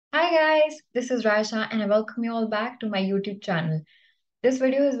Hi guys, this is Rayisha and I welcome you all back to my YouTube channel. This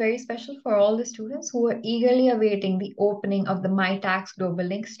video is very special for all the students who are eagerly awaiting the opening of the MITACS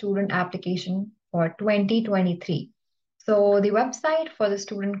Globalink student application for 2023. So the website for the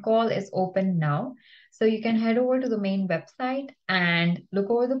student call is open now. So you can head over to the main website and look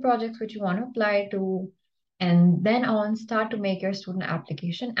over the projects which you want to apply to, and then on start to make your student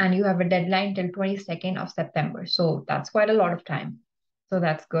application, and you have a deadline till 22nd of September. So that's quite a lot of time. So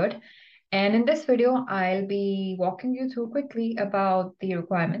that's good. And in this video, I'll be walking you through quickly about the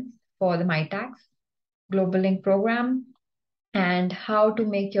requirements for the MITACS Global Link program and how to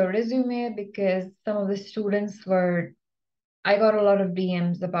make your resume, because some of the students I got a lot of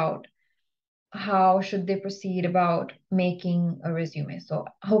DMs about how should they proceed about making a resume. So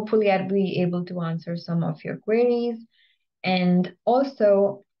hopefully I'll be able to answer some of your queries, and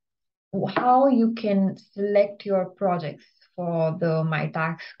also how you can select your projects for the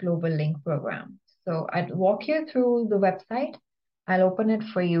MITACS Global Link program. So I'll walk you through the website. I'll open it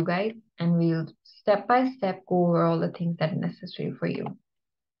for you guys and we'll step by step go over all the things that are necessary for you.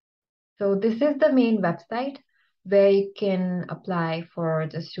 So this is the main website where you can apply for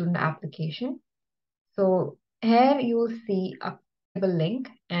the student application. So here you will see a link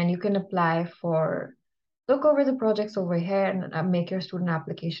and you can apply for look over the projects over here and make your student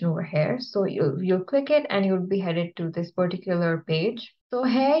application over here. So you'll click it and you'll be headed to this particular page. So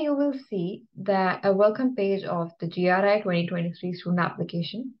here you will see that a welcome page of the GRI 2023 student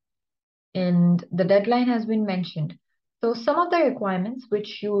application, and the deadline has been mentioned. So some of the requirements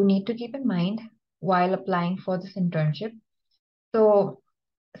which you need to keep in mind while applying for this internship. So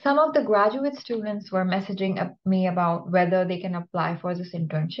some of the graduate students were messaging me about whether they can apply for this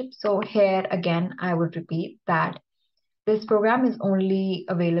internship. So here again, I would repeat that this program is only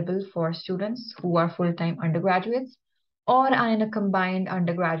available for students who are full-time undergraduates or are in a combined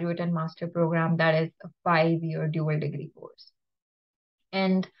undergraduate and master program that is a 5-year dual degree course.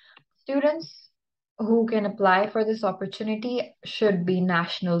 And students who can apply for this opportunity should be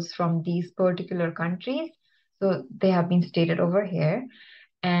nationals from these particular countries. So they have been stated over here.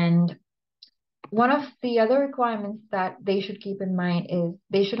 And one of the other requirements that they should keep in mind is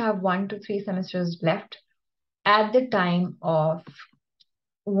they should have 1 to 3 semesters left at the time of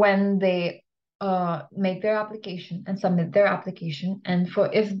when they make their application and submit their application. And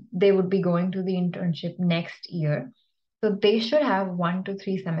for if they would be going to the internship next year, so they should have 1 to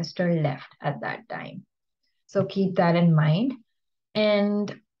 3 semester left at that time. So keep that in mind.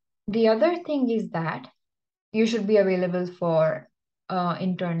 And the other thing is that you should be available for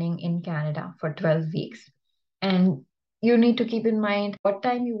interning in Canada for 12 weeks. And you need to keep in mind what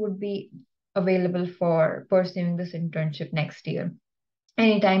time you would be available for pursuing this internship next year.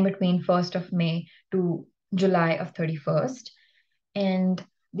 Anytime between 1st of May to July of 31st. And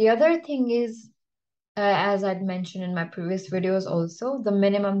the other thing is, as I'd mentioned in my previous videos also, the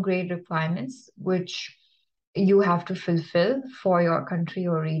minimum grade requirements, which you have to fulfill for your country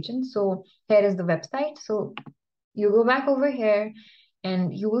or region. So here is the website. So you go back over here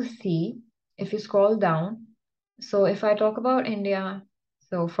and you will see, if you scroll down, so if I talk about India,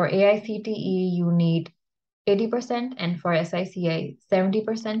 so for AICTE, you need 80% and for SICI,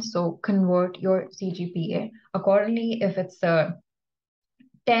 70%. So convert your CGPA accordingly. If it's a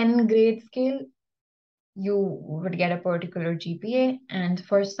 10 grade scale, you would get a particular GPA. And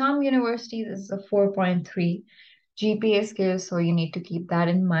for some universities, it's a 4.3 GPA scale, so you need to keep that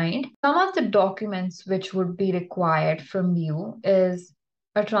in mind. Some of the documents which would be required from you is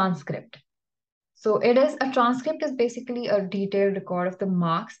a transcript. So a transcript is basically a detailed record of the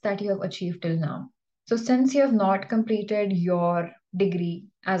marks that you have achieved till now. So since you have not completed your degree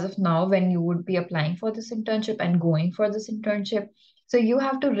as of now, when you would be applying for this internship and going for this internship, so you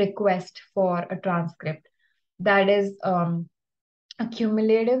have to request for a transcript that is a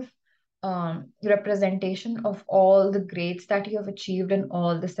cumulative representation of all the grades that you have achieved in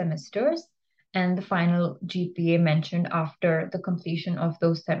all the semesters and the final GPA mentioned after the completion of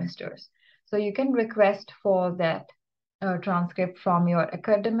those semesters. So you can request for that transcript from your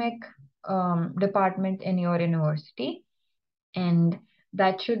academic department in your university, and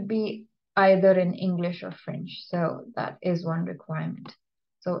that should be either in English or French. So that is one requirement.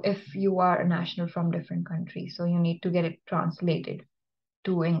 So if you are a national from different countries, so you need to get it translated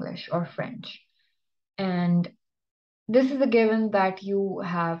to English or French. And this is a given that you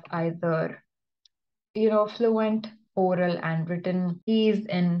have either, fluent oral and written keys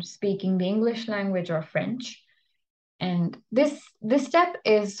in speaking the English language or French. And this step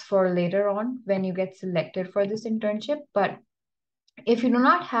is for later on when you get selected for this internship. But if you do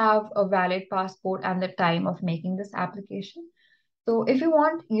not have a valid passport at the time of making this application, So if you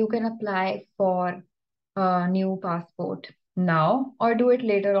want, you can apply for a new passport now or do it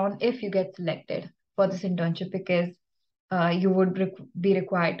later on if you get selected for this internship because you would be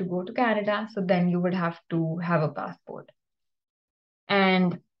required to go to Canada. So then you would have to have a passport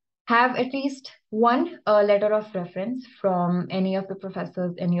and have at least one letter of reference from any of the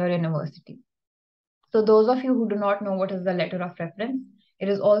professors in your university. So those of you who do not know what is the letter of reference, it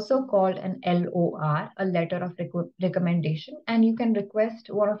is also called an LOR, a letter of recommendation, and you can request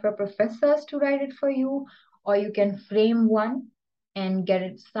one of your professors to write it for you, or you can frame one and get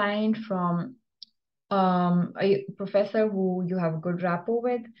it signed from a professor who you have a good rapport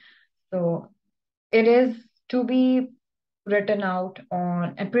with. So it is to be written out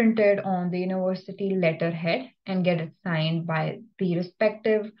on and printed on the university letterhead and get it signed by the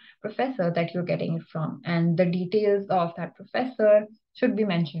respective professor that you're getting it from. And the details of that professor should be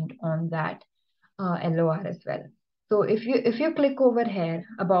mentioned on that LOR as well. So if you click over here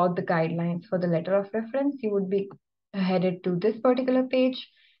about the guidelines for the letter of reference, you would be headed to this particular page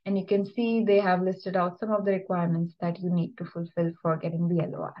and you can see they have listed out some of the requirements that you need to fulfill for getting the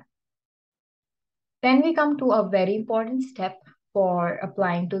LOR. Then we come to a very important step for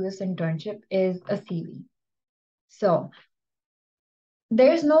applying to this internship is a CV. So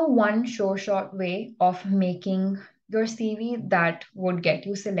there's no one sure shot way of making your CV that would get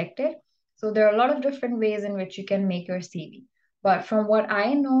you selected. So there are a lot of different ways in which you can make your CV. But from what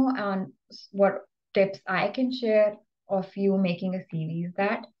I know and what tips I can share of you making a CV is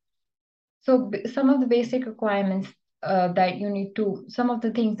that some of the basic requirements some of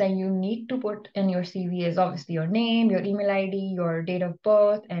the things that you need to put in your CV is obviously your name, your email ID, your date of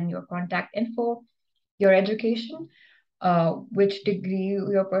birth, and your contact info, your education, which degree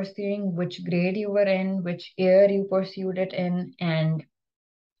you're pursuing, which grade you were in, which year you pursued it in, and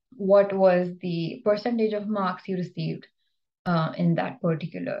what was the percentage of marks you received in that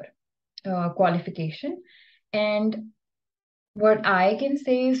particular qualification. And what I can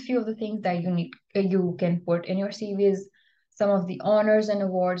say is few of the things that you can put in your CV is some of the honors and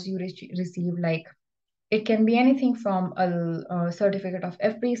awards you receive. Like it can be anything from a certificate of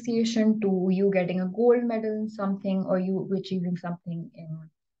appreciation to you getting a gold medal in something or you achieving something in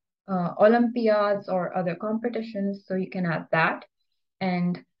Olympiads or other competitions. So you can add that.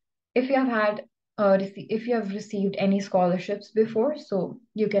 And if you have had if you have received any scholarships before, so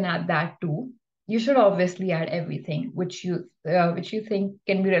you can add that too. You should obviously add everything which you think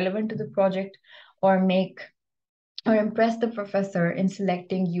can be relevant to the project or make or impress the professor in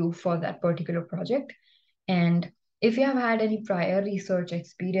selecting you for that particular project. And if you have had any prior research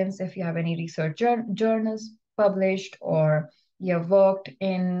experience, if you have any research journals published, or you have worked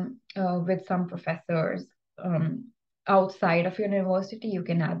in with some professors outside of your university, you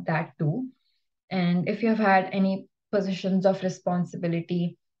can add that too. And if you have had any positions of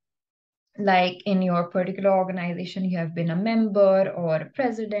responsibility, like in your particular organization, you have been a member or a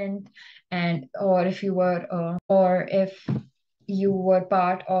president, and or if you were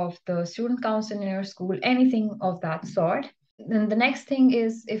part of the student council in your school, anything of that sort. Then the next thing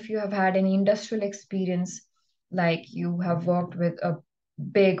is if you have had any industrial experience, like you have worked with a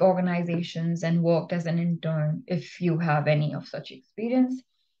big organizations and worked as an intern, if you have any of such experience,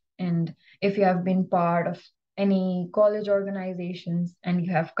 and if you have been part of any college organizations and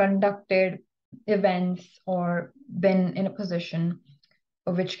you have conducted events or been in a position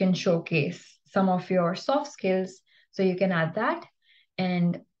which can showcase some of your soft skills, so you can add that.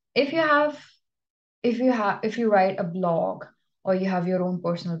 And if you have if you write a blog or you have your own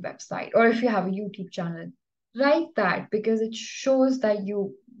personal website or if you have a YouTube channel, write that because it shows that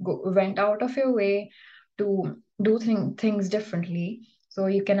you went out of your way to do things differently. So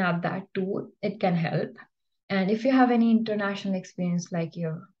you can add that too. It can help. And if you have any international experience, like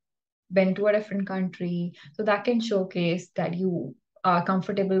you've been to a different country, so that can showcase that you are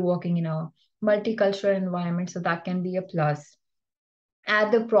comfortable working in a multicultural environment. So that can be a plus.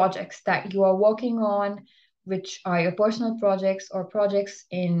 Add the projects that you are working on, which are your personal projects or projects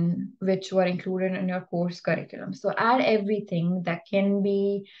in which were included in your course curriculum. So add everything that can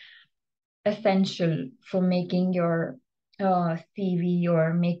be essential for making your CV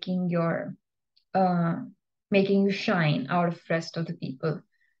or uh, making you shine out of rest of the people.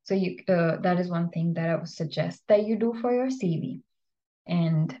 So that is one thing that I would suggest that you do for your CV.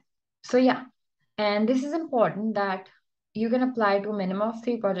 And so yeah, and this is important that you can apply to a minimum of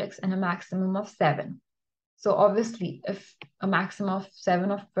 3 projects and a maximum of 7. So obviously, if a maximum of 7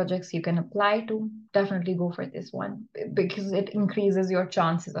 of projects you can apply to, definitely go for this one because it increases your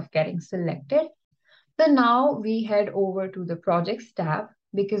chances of getting selected. So now we head over to the projects tab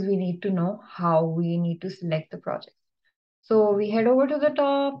because we need to know how we need to select the project. So we head over to the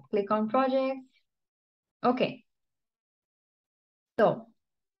top, click on projects. Okay, so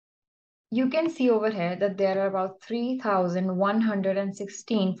you can see over here that there are about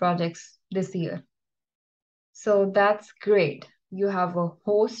 3,116 projects this year. So that's great. You have a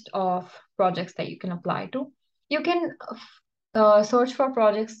host of projects that you can apply to. You can search for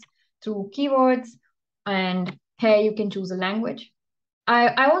projects through keywords, and here you can choose a language.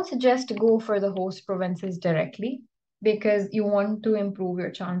 I won't suggest to go for the host provinces directly because you want to improve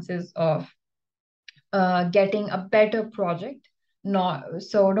your chances of getting a better project. Not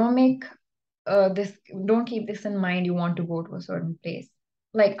so don't make this don't keep this in mind you want to go to a certain place.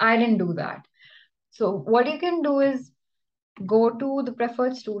 Like I didn't do that. So what you can do is go to the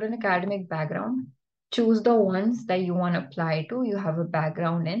preferred student academic background, choose the ones that you want to apply to, you have a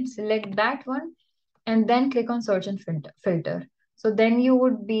background in, select that one, and then click on search and filter. So then you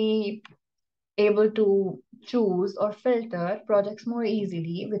would be able to choose or filter projects more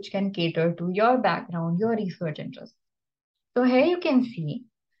easily, which can cater to your background, your research interests. So here you can see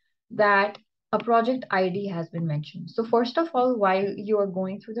that a project ID has been mentioned. So first of all, while you are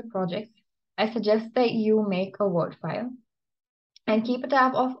going through the project, I suggest that you make a Word file and keep a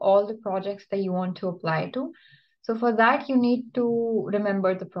tab of all the projects that you want to apply to. So for that, you need to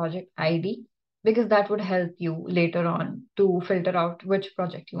remember the project ID because that would help you later on to filter out which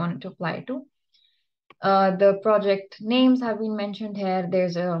project you want to apply to. The project names have been mentioned here.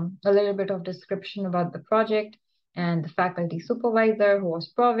 There's a little bit of description about the project and the faculty supervisor,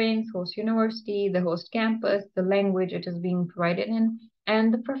 host province, host university, the host campus, the language it is being provided in,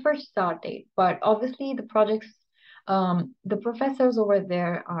 and the preferred start date. But obviously, the professors over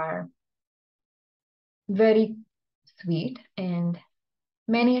there are very sweet, and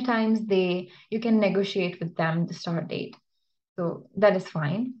many times you can negotiate with them the start date. So that is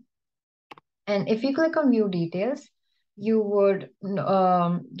fine. And if you click on view details, you would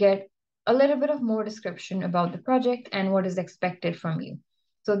get a little bit of more description about the project and what is expected from you.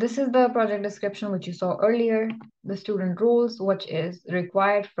 So this is the project description, which you saw earlier, the student roles, what is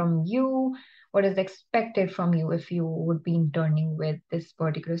required from you, what is expected from you if you would be interning with this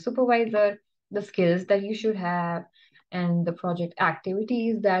particular supervisor, the skills that you should have, and the project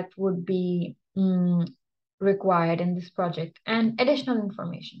activities that would be required in this project, and additional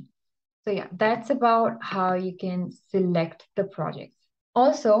information. So yeah, that's about how you can select the projects.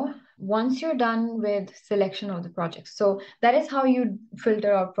 Also, once you're done with selection of the projects, so that is how you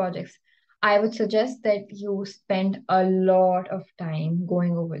filter out projects. I would suggest that you spend a lot of time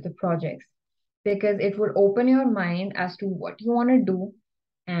going over the projects because it would open your mind as to what you want to do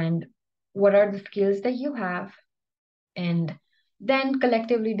and what are the skills that you have, and then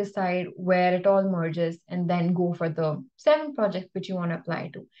collectively decide where it all merges and then go for the 7 projects which you want to apply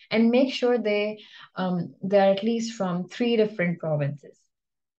to, and make sure they're at least from 3 different provinces.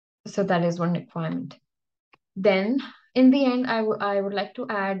 So that is one requirement. Then in the end, I would like to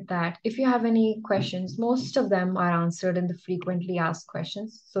add that if you have any questions, most of them are answered in the frequently asked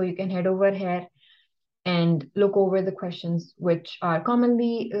questions. So you can head over here and look over the questions which are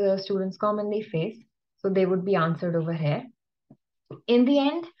commonly students commonly face. So they would be answered over here. In the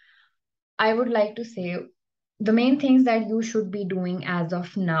end, I would like to say the main things that you should be doing as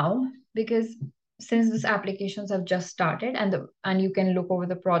of now, because since these applications have just started and you can look over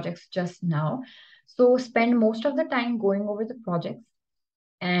the projects just now. So spend most of the time going over the projects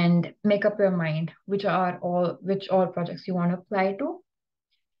and make up your mind which all projects you want to apply to.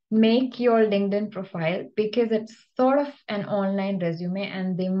 Make your LinkedIn profile because it's sort of an online resume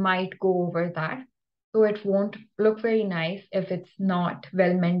and they might go over that. So it won't look very nice if it's not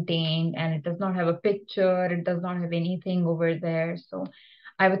well maintained and it does not have a picture, it does not have anything over there. So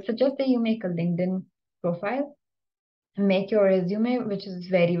I would suggest that you make a LinkedIn profile, make your resume, which is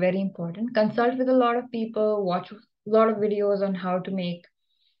very, very important. Consult with a lot of people, watch a lot of videos on how to make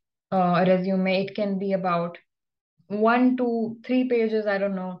a resume. It can be about 1 to 3 pages, I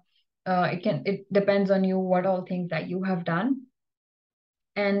don't know. It depends on you what all things that you have done.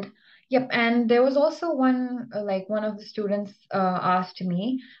 And yep, and there was also one of the students asked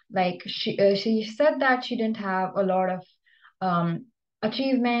me, like she said that she didn't have a lot of um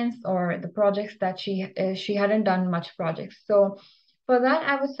achievements or the projects that she hadn't done much projects. So for that,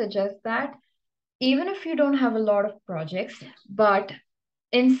 I would suggest that even if you don't have a lot of projects, but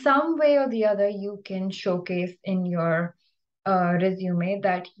in some way or the other, you can showcase in your resume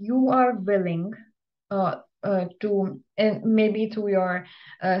that you are willing to, and maybe through your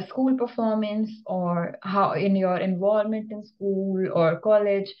school performance or how in your involvement in school or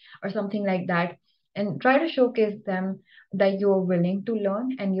college or something like that, and try to showcase them that you're willing to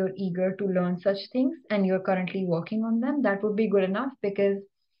learn and you're eager to learn such things and you're currently working on them. That would be good enough, because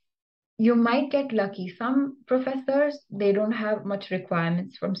you might get lucky. Some professors, they don't have much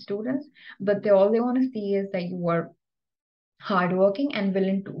requirements from students, but all they want to see is that you are hardworking and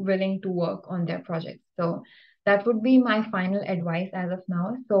willing to work on their projects. So that would be my final advice as of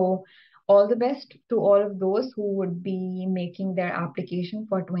now. So all the best to all of those who would be making their application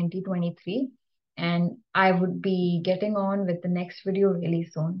for 2023. And I would be getting on with the next video really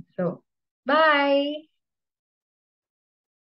soon. So bye.